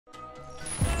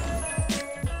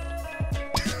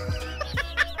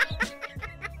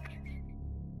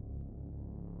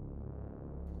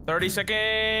30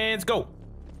 seconds, go.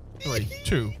 3,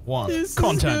 2, 1. This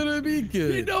Content. is gonna be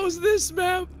good. He knows this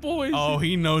map, boys. Oh,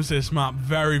 he knows this map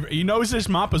he knows this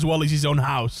map as well as his own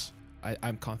house.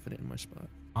 I'm confident in my spot.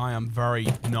 I am very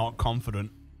not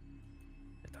confident.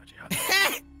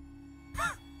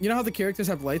 You know how the characters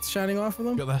have lights shining off of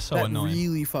them? Yeah, that's so that annoying.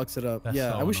 really fucks it up. That's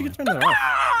yeah, so I wish you could turn annoying. that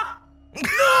off.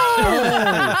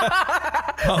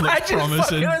 That looks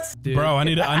promising. Dude. Bro, I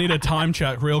need a time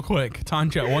check real quick. Time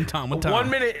check. One time. 1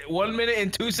 minute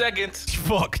and 2 seconds.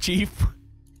 Fuck, Chief.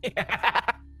 Was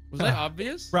that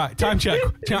obvious? Right, time check.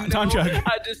 Time check.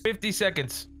 Just 50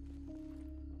 seconds.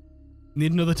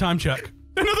 Need another time check.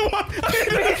 Another one.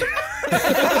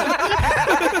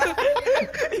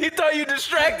 You thought you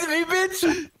distracted me,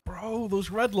 bitch? Bro, those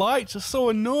red lights are so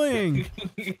annoying.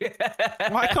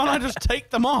 Why can't I just take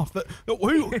them off?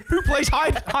 Who plays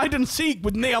hide and seek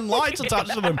with neon lights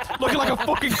attached to them, looking like a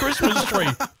fucking Christmas tree?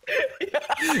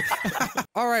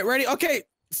 All right, ready? Okay,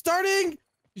 starting.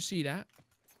 You see that?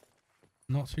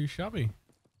 Not too shabby.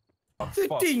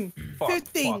 15.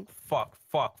 15. Fuck.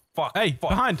 Hey, fuck,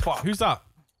 behind. Fuck. Who's that?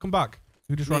 Come back.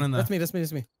 Who just ran in there? That's me. That's me.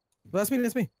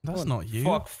 That's not you.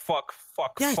 Fuck.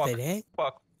 Yes, fuck, it is.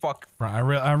 fuck. Right,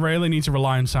 I really need to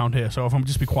rely on sound here, so if I'm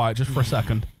just be quiet just for a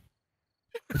second.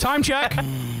 Time check!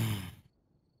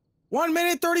 1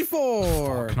 minute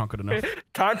 34. Fuck, not good enough.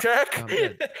 Time check. I'm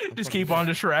dead. Just keep on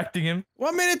distracting him.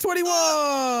 1 minute 21.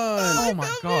 Oh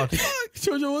my god.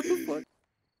 Jojo, what the fuck?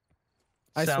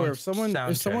 I swear, if sound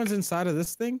someone's check. inside of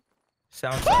this thing.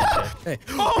 Sound check. Hey.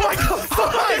 Oh my god,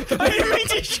 fuck! I didn't mean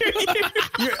to shoot you!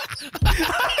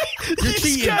 You're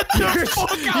cheating. Scared the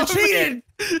fuck You're out of me. cheating.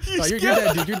 No, you're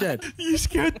dead, dude. You're dead. You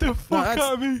scared the fuck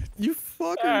out of me. You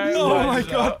fucking. Alright, Oh Buzz my is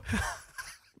god.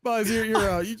 Buzz, you're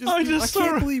out. You just. I I just saw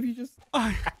can't it. believe you just.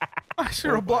 I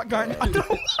saw a black guy. I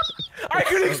don't. I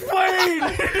can explain.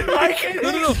 I can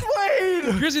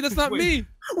explain. Grizzly, that's not me.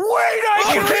 Wait, I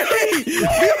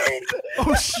can.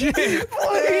 Oh shit.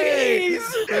 Please.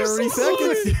 30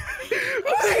 seconds.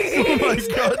 Oh my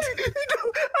god.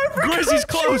 Grizzly's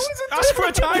close. Ask for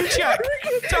a time check.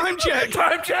 Time check.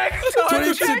 Time check.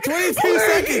 22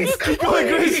 seconds. Keep going,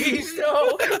 Grizzy. Please,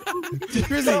 no.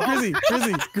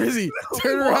 Grizzy,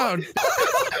 turn around.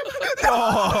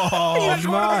 Oh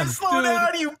man. Slow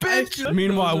down, you bitch.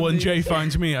 Meanwhile, when Jay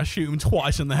finds me, I shoot him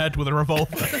twice in the head with a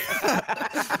revolver.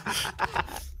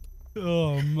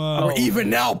 Oh man. We're even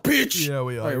now, bitch. Yeah,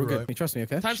 we are. All right, we're right. good. Trust me,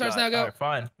 okay? Time starts now. Go. Alright,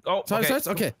 fine. Oh, Time okay. starts.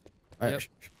 Okay. All right. Yep.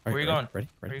 All right, Where you going? Ready?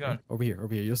 Where you going? Over here.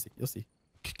 You'll see.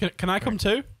 Can I come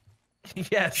too?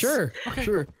 Yes. Sure. Okay.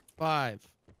 Sure. 5,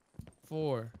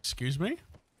 4. Excuse me?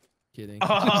 Kidding.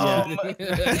 Oh,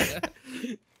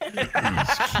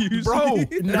 Bro,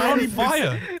 you're on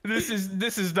fire. this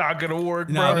is not gonna work,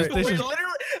 No, bro. this We're is-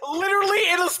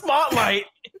 literally in a spotlight.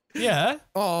 Yeah.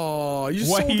 Oh,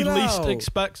 you Where sold he it least out.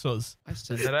 expects us. I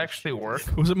said Does that actually work?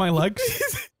 Was it my legs?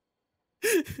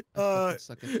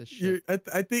 suck at this shit.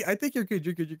 I think you're good.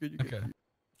 You're good. Okay.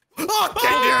 Oh, okay,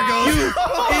 there it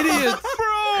goes. Idiots.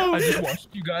 I just watched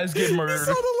you guys get You murdered.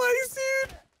 saw the legs,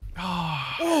 dude.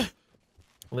 Oh.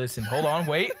 Listen, hold on,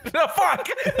 wait. No, fuck.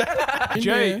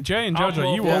 Jay and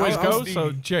Jojo, you Yeah, always I'll go. see.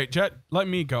 So Jay, let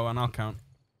me go and I'll count.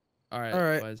 All right. All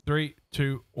right. Boys. 3,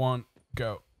 2, 1,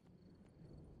 go.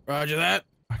 Roger that.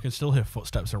 I can still hear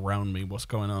footsteps around me. What's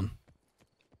going on?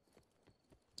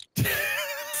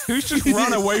 Who's just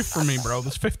run away from me, bro?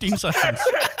 There's 15 seconds.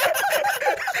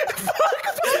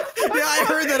 Yeah, I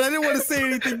heard that. I didn't want to say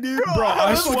anything, dude. Bro,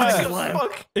 I swear.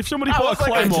 Fuck. If somebody I put a was like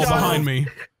a claymore child. behind me.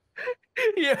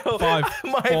 Yo, 5,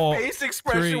 my 4, face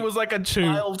expression 3, was like a 2,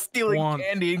 child stealing 1.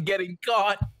 candy and getting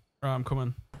caught. Right, I'm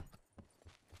coming.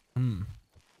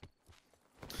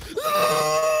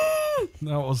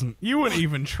 That wasn't. You weren't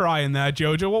even trying there,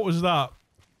 Jojo. What was that?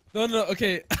 No.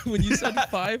 Okay. When you said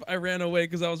 5, I ran away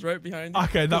because I was right behind you.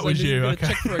 Okay, that 'Cause I was knew you, were gonna okay.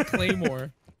 Check for a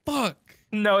claymore. Fuck.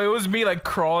 No, it was me like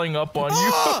crawling up on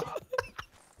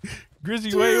you.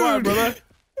 Grizzly, where you at, brother?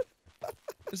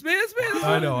 It's me.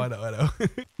 I know.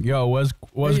 Yo, where's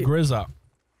Hey. Grizz at?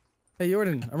 Hey,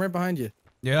 Jordan, I'm right behind you.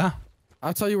 Yeah?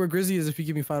 I'll tell you where Grizzy is if you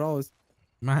give me $5.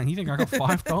 Man, you think I got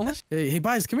 $5? Hey,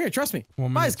 Bize, come here. Trust me.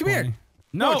 1 minute Bize, come here. 20.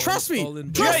 No, trust me.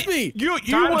 Stolen, Trust Jay, me. You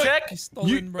Time were, check. He's stolen,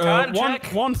 you, bro. Time 1 check.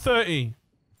 1:30.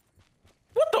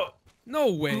 What the?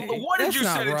 No way. What did That's you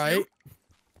not say? right.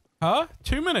 Huh?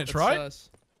 2 minutes, That's right? us.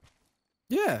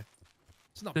 Yeah.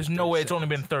 It's not There's 30 no way it's seconds.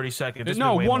 only been 30 seconds. It's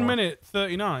No, been way 1 more. minute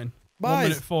 39. 1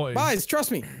 minute Bize, 40. Bize,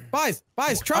 trust me. Bize,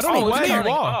 trust don't me. know where Come you here.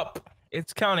 Counting are. up.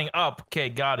 It's counting up. Okay,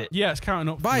 got it. Yeah, it's counting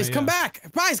up. for Bize, me, come yeah.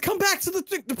 back. Bize, come back to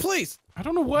the place. I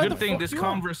don't know where Good the thing fuck this you are.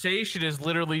 conversation is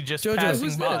literally just Jojo, passing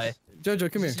Who's by. this?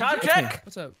 Jojo, come here. Time Come check. here.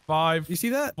 What's up? 5, You see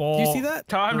that? 4, Do you see that?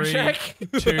 Time 3, check.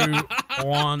 2,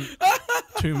 1.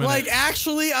 2 minutes. Like,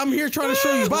 actually, I'm here trying to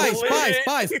show you. Buys.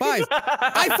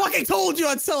 I fucking told you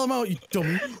I'd sell them out, you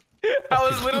dummy. I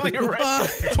was literally right.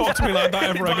 Talk to me like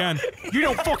that ever again. You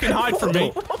don't fucking hide from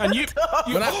me. And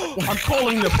I'm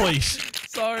calling the police.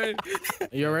 Sorry. Are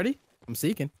you ready? I'm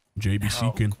seeking. JB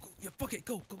seeking. Yeah, fuck it.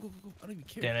 Go. I don't even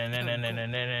care.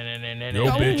 Yo,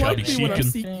 bitch, I'll be Like me when I'm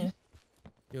seeking.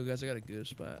 Yo, guys, I got a good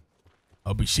spot.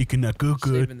 I'll be seeking that good.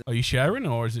 Saving the- Are you sharing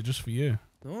or is it just for you?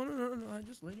 No. I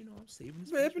just let you know I'm saving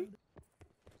this. What happened?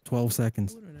 12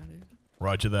 seconds.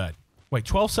 Roger that. Wait,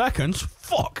 12 seconds?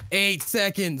 Fuck. 8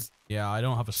 seconds. Yeah, I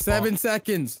don't have a spot. 7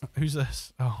 seconds. Who's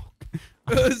this? Oh.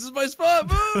 This is my spot,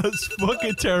 move. That's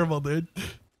fucking terrible, dude.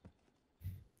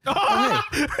 Oh,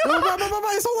 hey. Hold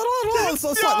on. So,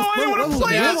 No, I don't want to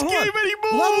play this game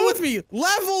anymore.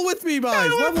 Level with me,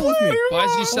 Buys. Level with me. Guys,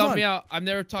 you sell on. me out. I'm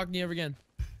never talking to you ever again.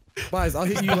 Buys, I'll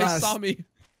hit you You guys last. saw me.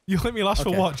 You let me last for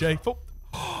Okay. what, Jay?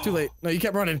 Oh. Too late. No, you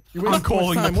kept running. You're I'm wasting too much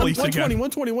calling the time. police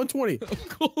 120.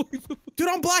 Dude,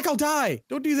 I'm black. I'll die.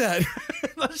 Don't do that.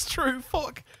 That's true.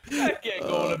 Fuck. I can't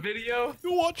go on a video.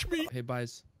 You watch me. Hey,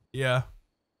 Bize. Yeah.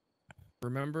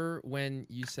 Remember when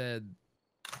you said,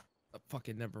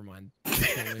 "Fucking never mind."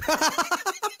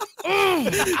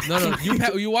 No.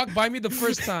 You walked by me the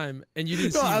first time and you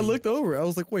didn't No, see me. I looked over. I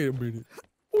was like, wait a minute.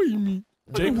 What do you mean?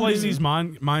 Jay plays these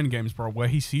mind games, bro, where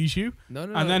he sees you, No.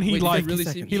 and then he Wait, did like really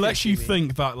see me? he lets you didn't see me.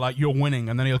 think that like you're winning,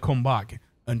 and then he'll come back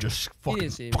and just didn't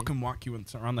see me. fucking whack you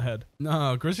around the head.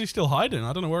 No, Grizzly's still hiding.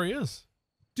 I don't know where he is.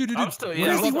 Dude. I'm still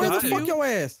Grizzly, where the hiding. fuck your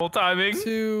ass? Full timing.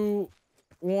 2,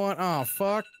 1. Oh,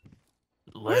 fuck.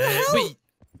 Where the hell? Wait,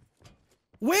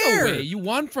 Where? no way. You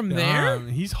won from there?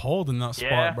 He's holding that spot,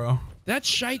 Yeah. bro. That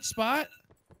shite spot?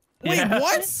 Wait, Yeah.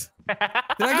 what? Did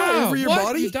I go over your What?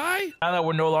 body? You die? Now that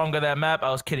we're no longer that map,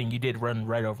 I was kidding. You did run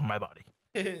right over my body.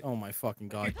 Oh my fucking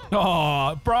god.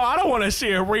 Oh, bro, I don't want to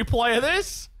see a replay of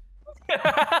this.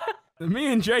 Me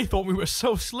and Jay thought we were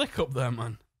so slick up there,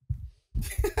 man.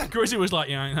 Grizzly was like,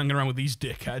 yeah, I ain't hanging around with these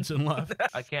dickheads and left.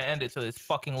 I can't end it till this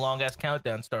fucking long ass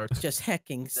countdown starts. Just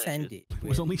hecking send it. It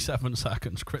was only 7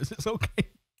 seconds, Chris. It's okay.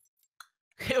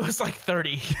 It was like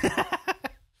 30.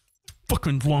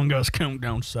 Fucking long ass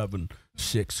countdown. 7,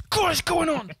 6. What's going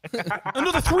on?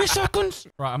 Another 3 seconds.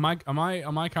 Right, am I Trying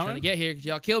to counting? get here because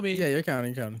y'all killed me. Yeah, you're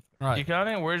counting. You Right.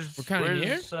 counting? Where's We're counting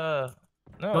here? No,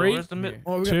 3, where's the mid?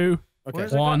 Oh, we got, 2, okay.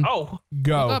 Where's it 1. going? Oh,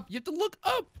 Go. Look up. You have to look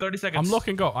up. 30 seconds. I'm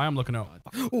looking. Go. I am looking up.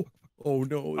 Oh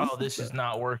no. Oh, this is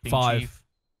not working, 5, Chief.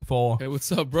 4, Hey,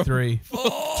 what's up, bro? 3, 2, 1.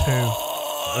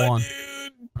 Alright,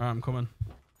 I'm coming.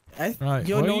 Right,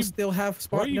 You where don't you- still have Where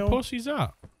spot are you no. pussies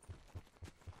at?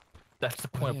 That's the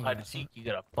point of hide and seek. You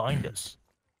gotta find us.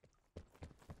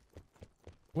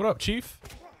 What up, Chief?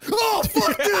 Oh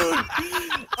fuck, dude!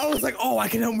 I was like, oh, I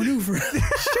can outmaneuver.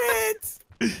 Shit!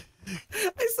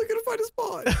 I still gotta find a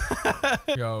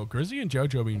spot. Yo, Grizzly and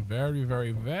JoJo being very,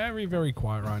 very, very, very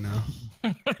quiet right now.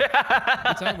 What you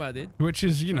talking about, dude? Which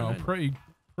is, you know, Alright.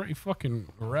 pretty fucking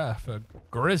rare for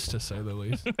Grizz to say the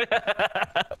least.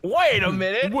 Wait a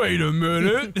minute. Wait a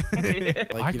minute.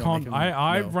 Like, I you know, can't. make him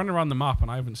I've know. run around the map and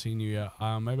I haven't seen you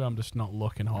yet. Maybe I'm just not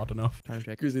looking hard enough. Time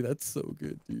check. Grizzly, that's so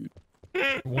good, dude.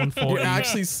 140. You're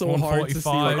actually so hard to see.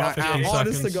 145, Like, 50 honest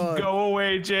to seconds. God. Go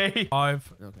away, Jay.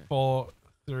 5, Okay. 4,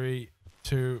 3,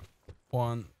 2,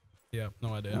 1. Yeah,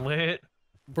 no idea. Lit.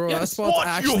 Bro, Yeah, that spot's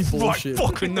actually bullshit.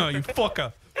 Fucking no, you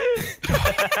fucker.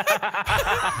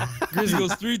 Grizzly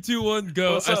goes 3, 2, 1,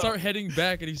 go. What's I up? start heading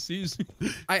back and he sees me.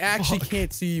 I actually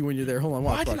can't see you when you're there. Hold on,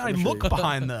 watch. Why didn't watch, I let me show look you.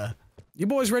 behind there? You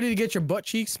boys ready to get your butt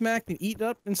cheeks smacked and eat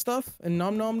up and stuff and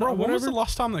nom nom Bro, nom when was whatever? the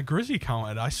last time that Grizzly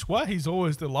counted? I swear he's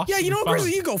always the last. Yeah, to you be know what, found.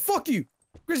 Grizzly, you go. Fuck you.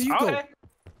 Grizzly, you Okay.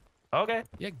 Okay.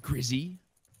 Yeah, Grizzy.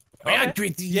 go.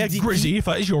 Okay. Yeah, Grizzly, if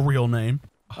that is your real name.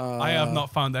 I have Uh,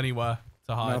 not found anywhere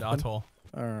to hide nothing? at all.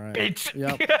 All right. Bitch.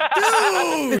 Yep.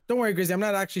 Dude! Don't worry, Grizzly. I'm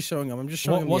not actually showing them. I'm just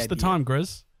showing them. What's the idea. time,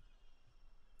 Grizz?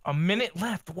 A minute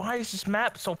left. Why is this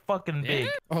map so fucking big?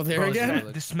 Oh, there Bro, again.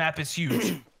 it's This map is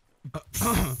huge.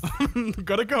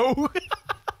 Gotta go.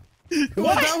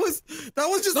 Well, that was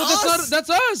just No, us. that's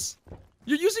us.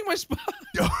 You're using my spot.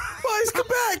 Boys, come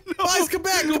back. Boys, come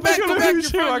back. Go Come back. back, Come back.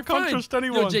 lose you. I can't trust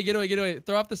anyone. Yo, Jay, get away.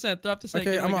 Throw off the scent. Throw off the scent.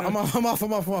 Okay, Get away, I'm off.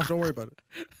 Don't worry about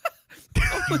it.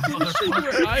 I'm gonna show you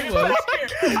where I was.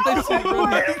 I see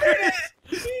running.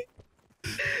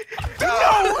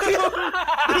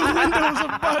 That was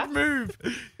a bad move.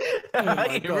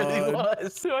 It really God.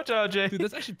 was. Watch out, Jay. Dude,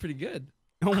 that's actually pretty good.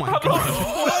 Oh my What god.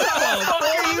 the fuck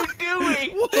are you doing?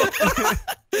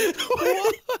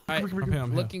 Alright, I'm here.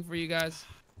 looking for you guys.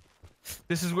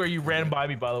 This is where you ran by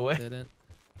me, by the way. Didn't.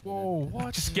 Whoa,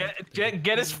 what? Just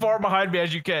get as far behind me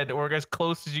as you can, or as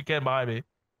close as you can behind me.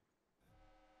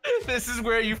 This is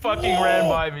where you fucking ran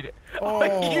by me. Oh,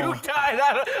 you died.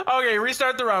 Okay,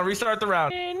 restart the round. Restart the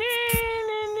round.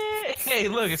 Hey,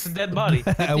 look, it's a dead body.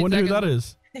 I wonder who that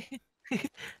is.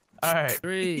 All right.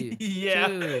 3. Yeah.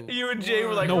 2, You and Jay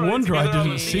were like. No wonder I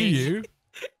didn't see you.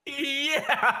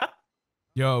 Yeah.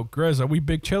 Yo, Grizz, are we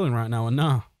big chilling right now or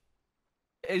nah?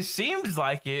 It seems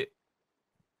like it.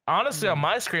 Honestly, on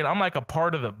my screen, I'm like a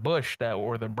part of the bush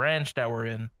or the branch that we're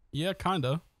in. Yeah,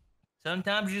 kinda.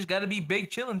 Sometimes you just gotta be big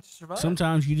chilling to survive.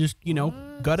 Sometimes you just, you know,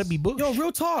 gotta be bush. Yo,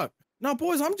 real talk. No,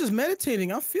 boys, I'm just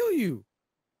meditating. I feel you.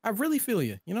 I really feel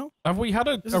you, you know? Have we had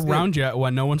a round yet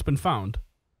where no one's been found?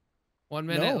 1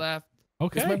 minute left.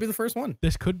 Okay. This might be the first one.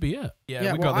 This could be it. Yeah,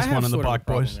 we well, got this one in the bag,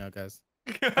 boys. Now, guys.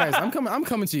 Guys, I'm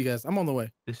coming to you guys. I'm on the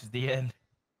way. This is the end.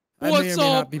 What's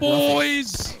up,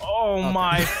 boys? Oh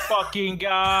my fucking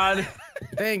god.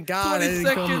 Thank God. 20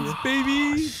 seconds,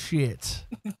 baby. Shit.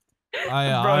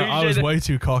 I was way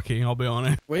too cocky, I'll be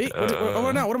honest. Wait, what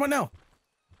about now? What about now?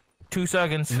 2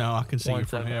 seconds. No, I can see you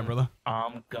from 1 here, second. brother.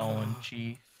 I'm going,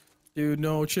 chief. Dude,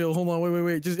 no, chill. Hold on,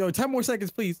 wait. Just 10 more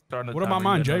seconds, please. What about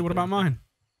mine, Jay? What about mine?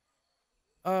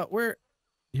 Where?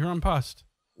 You're on past.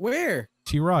 Where?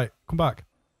 To your right. Come back.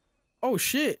 Oh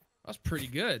shit. That's pretty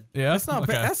good. Yeah. That's not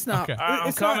bad. That's not. Okay.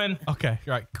 I'm coming. Okay.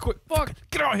 Right. Quick. Fuck.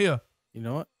 Get out of here. You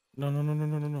know what? No.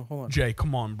 Hold on. Jay,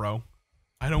 come on, bro.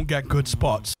 I don't get good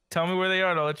spots. Tell me where they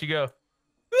are and I'll let you go.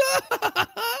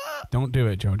 Don't do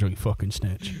it, Jojo. You fucking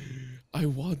snitch. I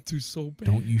want to so bad.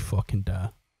 Don't you fucking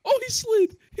dare. Oh, he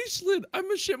slid. He slid. I'm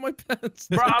gonna shit my pants.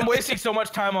 Bro, I'm wasting so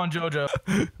much time on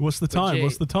JoJo. What's the time? Jay-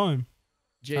 What's the time?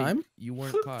 Jay, Time? you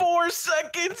weren't caught. 4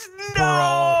 seconds.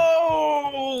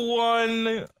 No.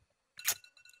 1.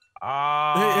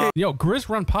 Yo, Grizz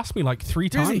ran past me like 3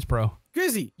 times, bro.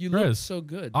 Grizzy. You look Grizz. so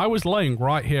good. I was laying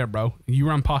right here, bro. You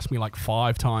ran past me like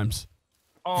 5 times.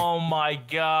 Oh my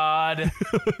god.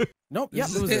 Nope. Yep.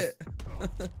 It was it.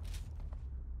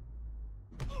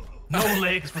 No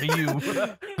legs for you.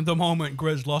 At the moment,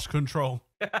 Grizz lost control.